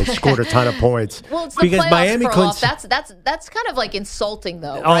game and scored a ton of points. Well, it's the because playoffs Miami couldn't. That's kind of like insulting,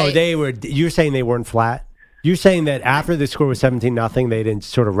 though. Oh, right? they were. You're saying they weren't flat? You're saying that after the score was 17-0, they didn't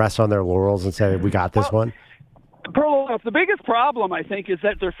sort of rest on their laurels and say, we got this one? Perloff, the biggest problem, I think, is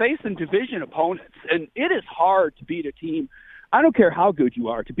that they're facing division opponents, and it is hard to beat a team. I don't care how good you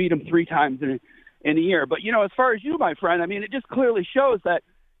are, to beat them 3 times in a year. But, as far as you, my friend, I mean, it just clearly shows that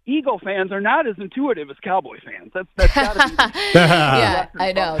Eagle fans are not as intuitive as Cowboy fans. That's got to be. Yeah,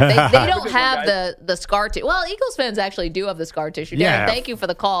 I know. They don't have the scar tissue. Well, Eagles fans actually do have the scar tissue. Darren, thank you for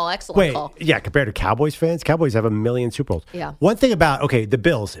the call. Excellent call. Yeah, compared to Cowboys fans, Cowboys have 1 million Super Bowls. Yeah. One thing about, the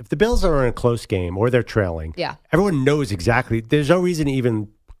Bills, if the Bills are in a close game or they're trailing, everyone knows exactly. There's no reason to even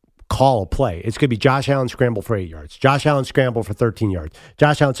call a play. It's going to be Josh Allen scramble for 8 yards. Josh Allen scramble for 13 yards.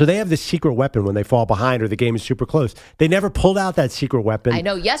 Josh Allen. So they have this secret weapon when they fall behind or the game is super close. They never pulled out that secret weapon. I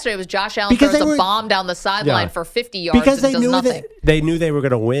know. Yesterday it was Josh Allen throws a bomb down the sideline for 50 yards because and does nothing. They knew they were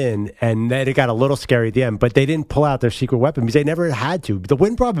going to win, and then it got a little scary at the end, but they didn't pull out their secret weapon because they never had to. The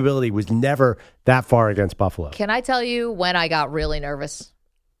win probability was never that far against Buffalo. Can I tell you when I got really nervous?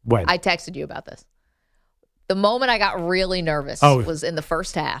 When? I texted you about this. The moment I got really nervous was in the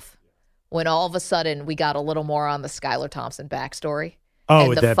first half. When all of a sudden we got a little more on the Skylar Thompson backstory.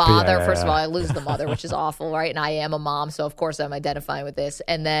 And the father, first of all, I lose the mother, which is awful, right? And I am a mom, so of course I'm identifying with this.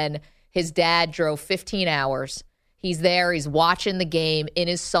 And then his dad drove 15 hours. He's there. He's watching the game in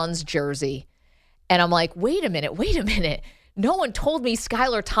his son's jersey. And I'm like, wait a minute. No one told me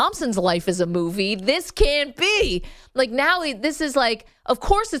Skylar Thompson's life is a movie. This can't be. Like now this is like, of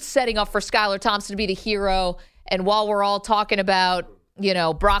course it's setting up for Skylar Thompson to be the hero. And while we're all talking about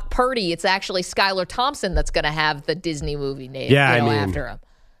Brock Purdy, it's actually Skylar Thompson that's going to have the Disney movie name after him.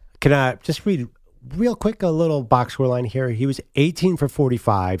 Can I just read real quick a little box score line here? He was 18 for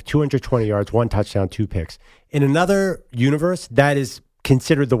 45, 220 yards, 1 touchdown, 2 picks. In another universe, that is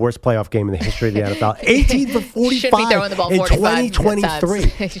considered the worst playoff game in the history of the NFL. 18 for 45 shouldn't be throwing the ball in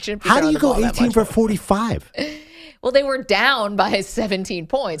 2023. How do you go 18 for 45? Well, they were down by 17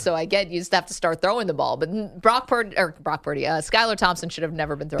 points, so I get you just have to start throwing the ball. But Skylar Thompson should have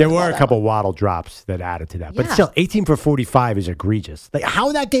never been throwing the ball. There were a couple Waddle drops that added to that. But still, 18 for 45 is egregious. Like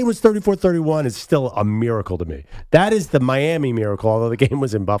how that game was 34-31 is still a miracle to me. That is the Miami miracle, although the game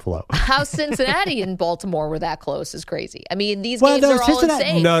was in Buffalo. How Cincinnati and Baltimore were that close is crazy. I mean, these games are all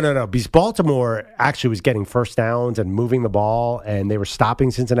insane. No. Because Baltimore actually was getting first downs and moving the ball, and they were stopping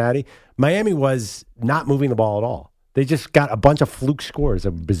Cincinnati. Miami was not moving the ball at all. They just got a bunch of fluke scores.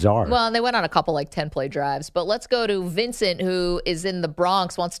 Bizarre. Well, and they went on a couple 10-play drives. But let's go to Vincent, who is in the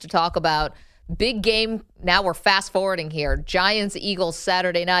Bronx, wants to talk about big game. Now we're fast forwarding here. Giants, Eagles,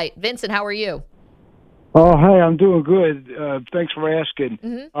 Saturday night. Vincent, how are you? Oh, hi, I'm doing good. Thanks for asking.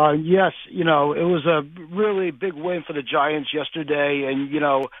 Mm-hmm. Yes, it was a really big win for the Giants yesterday. And,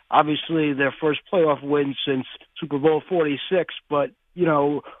 obviously their first playoff win since Super Bowl 46. But,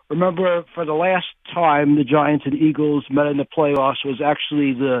 remember for the last time the Giants and Eagles met in the playoffs was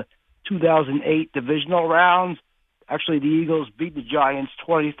actually the 2008 divisional round. Actually, the Eagles beat the Giants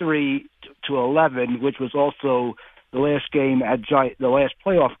 23-11, which was also the last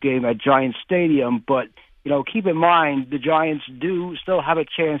playoff game at Giants Stadium. But keep in mind the Giants do still have a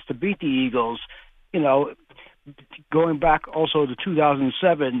chance to beat the Eagles. Going back also to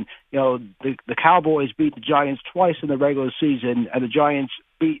 2007, the Cowboys beat the Giants twice in the regular season, and the Giants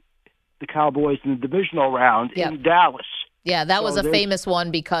beat the Cowboys in the divisional round in Dallas. Yeah, that was a famous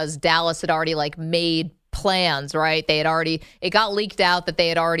one because Dallas had already made plans, right? It got leaked out that they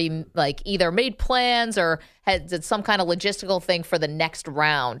had already either made plans or had some kind of logistical thing for the next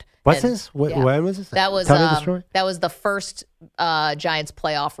round. What's this? When was this? That was Tell me the story. That was the first Giants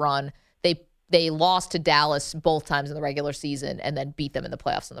playoff run. They lost to Dallas both times in the regular season and then beat them in the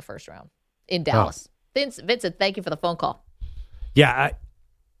playoffs in the first round in Dallas. Vincent, thank you for the phone call. Yeah,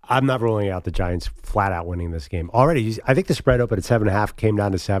 I'm not ruling out the Giants flat out winning this game. Already, I think the spread opened at 7.5, came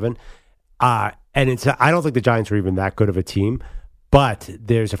down to 7. And I don't think the Giants are even that good of a team, but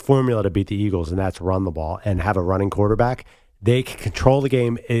there's a formula to beat the Eagles, and that's run the ball and have a running quarterback. They can control the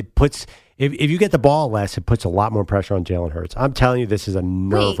game. It puts if you get the ball less, it puts a lot more pressure on Jalen Hurts. I'm telling you, this is a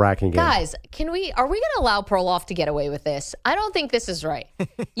nerve-wracking game. Guys, are we going to allow Perloff to get away with this? I don't think this is right.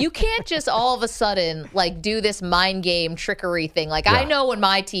 You can't just all of a sudden do this mind game trickery thing. I know when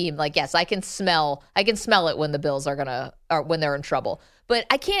my team, yes, I can smell it when the Bills or when they're in trouble. But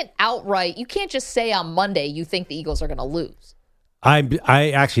I can't outright. You can't just say on Monday you think the Eagles are going to lose.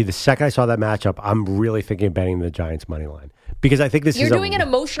 I actually, the second I saw that matchup, I'm really thinking of betting the Giants money line because I think you're doing an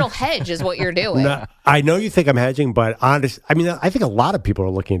emotional hedge, is what you're doing. No, I know you think I'm hedging, but I think a lot of people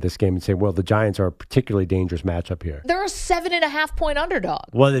are looking at this game and say, well, the Giants are a particularly dangerous matchup here. They're a 7.5 point underdog.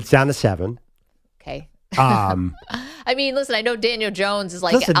 Well, it's down to 7. Okay. Listen, I know Daniel Jones is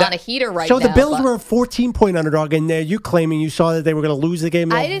on a heater right now. So the Bills were a 14-point underdog, and you claiming you saw that they were going to lose the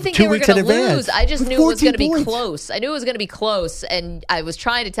game. I didn't think 2 they were weeks going in to advance. lose. I just knew it was going to be points. close. I knew it was going to be close, and I was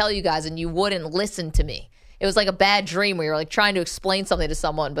trying to tell you guys, and you wouldn't listen to me. It was like a bad dream where you're trying to explain something to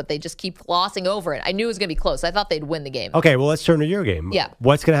someone, but they just keep glossing over it. I knew it was going to be close. I thought they'd win the game. Okay, well, let's turn to your game. Yeah.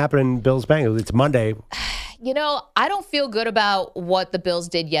 What's going to happen in Bills-Bengals? It's Monday. I don't feel good about what the Bills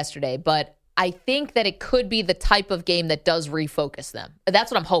did yesterday, but I think that it could be the type of game that does refocus them.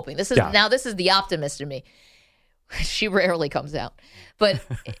 That's what I'm hoping. This is the optimist in me. She rarely comes out. But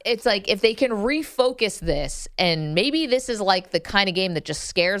it's if they can refocus this, and maybe this is the kind of game that just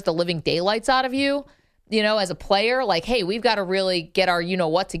scares the living daylights out of you, as a player, hey, we've got to really get our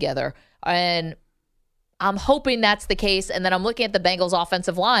you-know-what together. And I'm hoping that's the case. And then I'm looking at the Bengals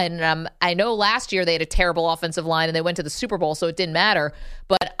offensive line, and I know last year they had a terrible offensive line and they went to the Super Bowl, so it didn't matter.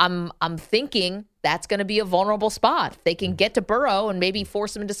 But I'm thinking that's going to be a vulnerable spot. If they can get to Burrow and maybe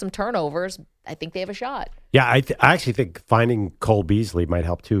force him into some turnovers, I think they have a shot. Yeah, I actually think finding Cole Beasley might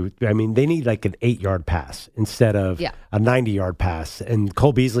help too. They need an 8-yard pass instead of a 90-yard pass. And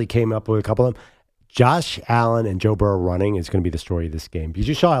Cole Beasley came up with a couple of them. Josh Allen and Joe Burrow running is going to be the story of this game. Because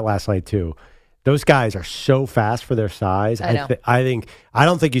you saw it last night too. Those guys are so fast for their size. I know. I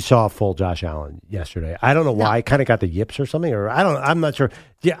don't think you saw a full Josh Allen yesterday. I don't know why. I kind of got the yips or something, or I'm not sure.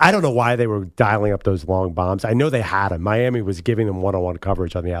 Yeah, I don't know why they were dialing up those long bombs. I know they had him. Miami was giving them one-on-one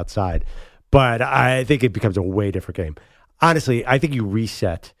coverage on the outside, but I think it becomes a way different game. Honestly, I think you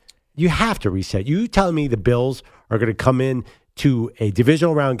reset. You have to reset. You telling me the Bills are going to come in to a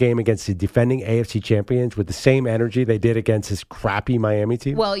divisional round game against the defending AFC champions with the same energy they did against this crappy Miami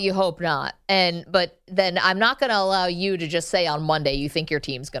team? Well, you hope not. But then I'm not going to allow you to just say on Monday you think your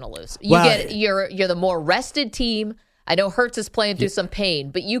team's going to lose. You're the more rested team. I know Hurts is playing through some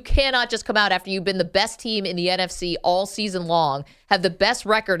pain, but you cannot just come out after you've been the best team in the NFC all season long, have the best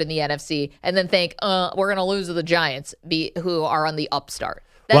record in the NFC, and then think, we're going to lose to the Giants, who are on the upstart.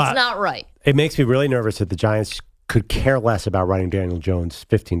 That's not right. It makes me really nervous that the Giants could care less about running Daniel Jones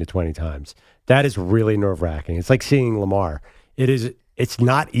 15 to 20 times. That is really nerve-wracking. It's like seeing Lamar. It's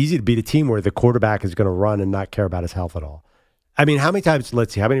not easy to beat a team where the quarterback is going to run and not care about his health at all. How many times,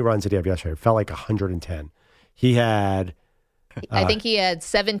 let's see, how many runs did he have yesterday? It felt like 110. He had... I think he had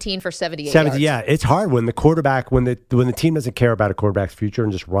 17 for 78 yards. Yeah, it's hard when the quarterback, when the team doesn't care about a quarterback's future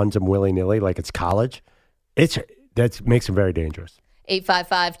and just runs him willy-nilly like it's college, that makes him very dangerous.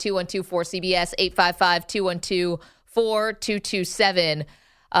 855-212-4CBS, 855-212-4227.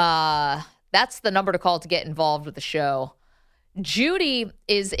 That's the number to call to get involved with the show. Judy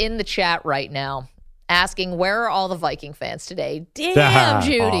is in the chat right now asking, where are all the Viking fans today? Damn,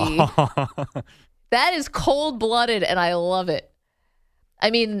 Judy. That is cold-blooded, and I love it.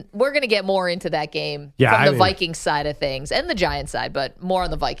 We're going to get more into that game from the Vikings side of things and the Giants side, but more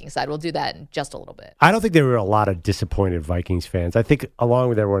on the Vikings side. We'll do that in just a little bit. I don't think there were a lot of disappointed Vikings fans. I think along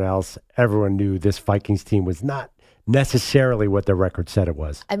with everyone else, everyone knew this Vikings team was not necessarily what the record said it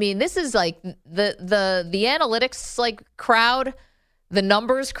was. I mean, this is like the analytics like crowd, the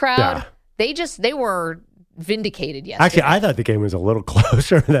numbers crowd. Yeah. They were vindicated yesterday. Actually, I thought the game was a little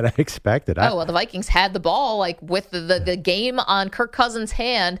closer than I expected. The Vikings had the ball like with the game on Kirk Cousins'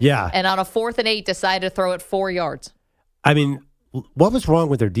 hand. Yeah. And on a 4th and 8 decided to throw it 4 yards. I mean, what was wrong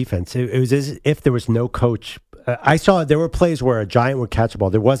with their defense? It was as if there was no coach. I saw there were plays where a Giant would catch a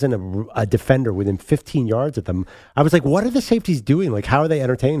ball. There wasn't a defender within 15 yards of them. I was like, what are the safeties doing? Like, how are they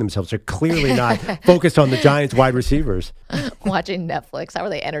entertaining themselves? They're clearly not focused on the Giants' wide receivers. Watching Netflix. How are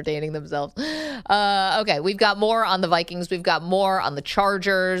they entertaining themselves? Okay, we've got more on the Vikings. We've got more on the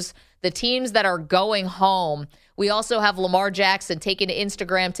Chargers, the teams that are going home. We also have Lamar Jackson taking to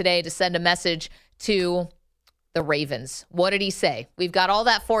Instagram today to send a message to the Ravens. What did he say? We've got all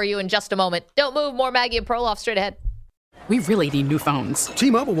that for you in just a moment. Don't move. More Maggie and Perloff straight ahead. We really need new phones.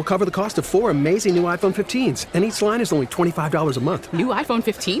 T-Mobile will cover the cost of 4 amazing new iPhone 15s, and each line is only $25 a month. New iPhone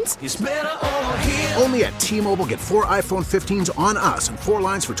 15s? It's better over here. Only at T-Mobile, get 4 iPhone 15s on us and 4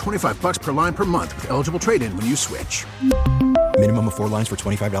 lines for $25 per line per month with eligible trade-in when you switch. Minimum of 4 lines for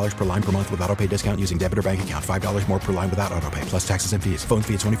 $25 per line per month with autopay discount using debit or bank account. $5 more per line without autopay, plus taxes and fees. Phone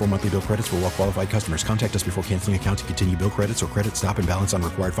fee at 24 monthly bill credits for well-qualified customers. Contact us before canceling account to continue bill credits or credit stop and balance on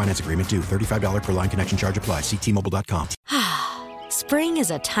required finance agreement due. $35 per line connection charge applies. See T-Mobile.com. Spring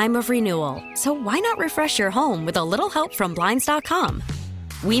is a time of renewal, so why not refresh your home with a little help from Blinds.com?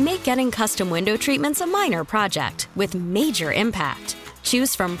 We make getting custom window treatments a minor project with major impact.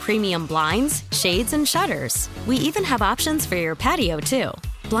 Choose from premium blinds, shades, and shutters. We even have options for your patio, too.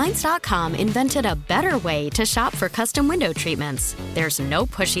 Blinds.com invented a better way to shop for custom window treatments. There's no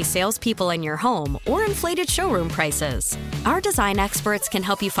pushy salespeople in your home or inflated showroom prices. Our design experts can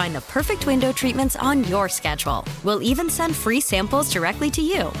help you find the perfect window treatments on your schedule. We'll even send free samples directly to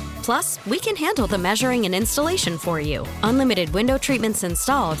you. Plus, we can handle the measuring and installation for you. Unlimited window treatments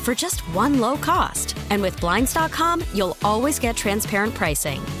installed for just one low cost. And with Blinds.com, you'll always get transparent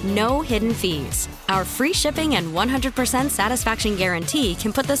pricing. No hidden fees. Our free shipping and 100% satisfaction guarantee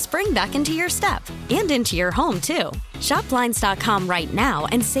can put the spring back into your step and into your home, too. Shop Blinds.com right now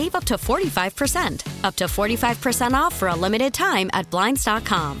and save up to 45%. Up to 45% off for a limited time at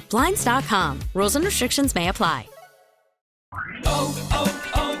Blinds.com. Blinds.com. Rules and restrictions may apply.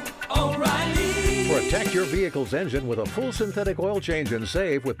 O'Reilly. Protect your vehicle's engine with a full synthetic oil change and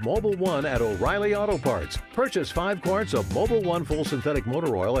save with Mobil 1 at O'Reilly Auto Parts. Purchase 5 quarts of Mobil 1 full synthetic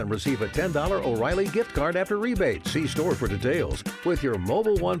motor oil and receive a $10 O'Reilly gift card after rebate. See store for details. With your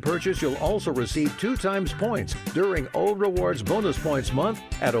Mobil 1 purchase, you'll also receive 2 times points during O Rewards Bonus Points Month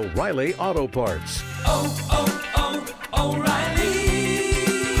at O'Reilly Auto Parts. O'Reilly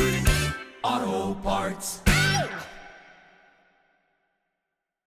Auto Parts.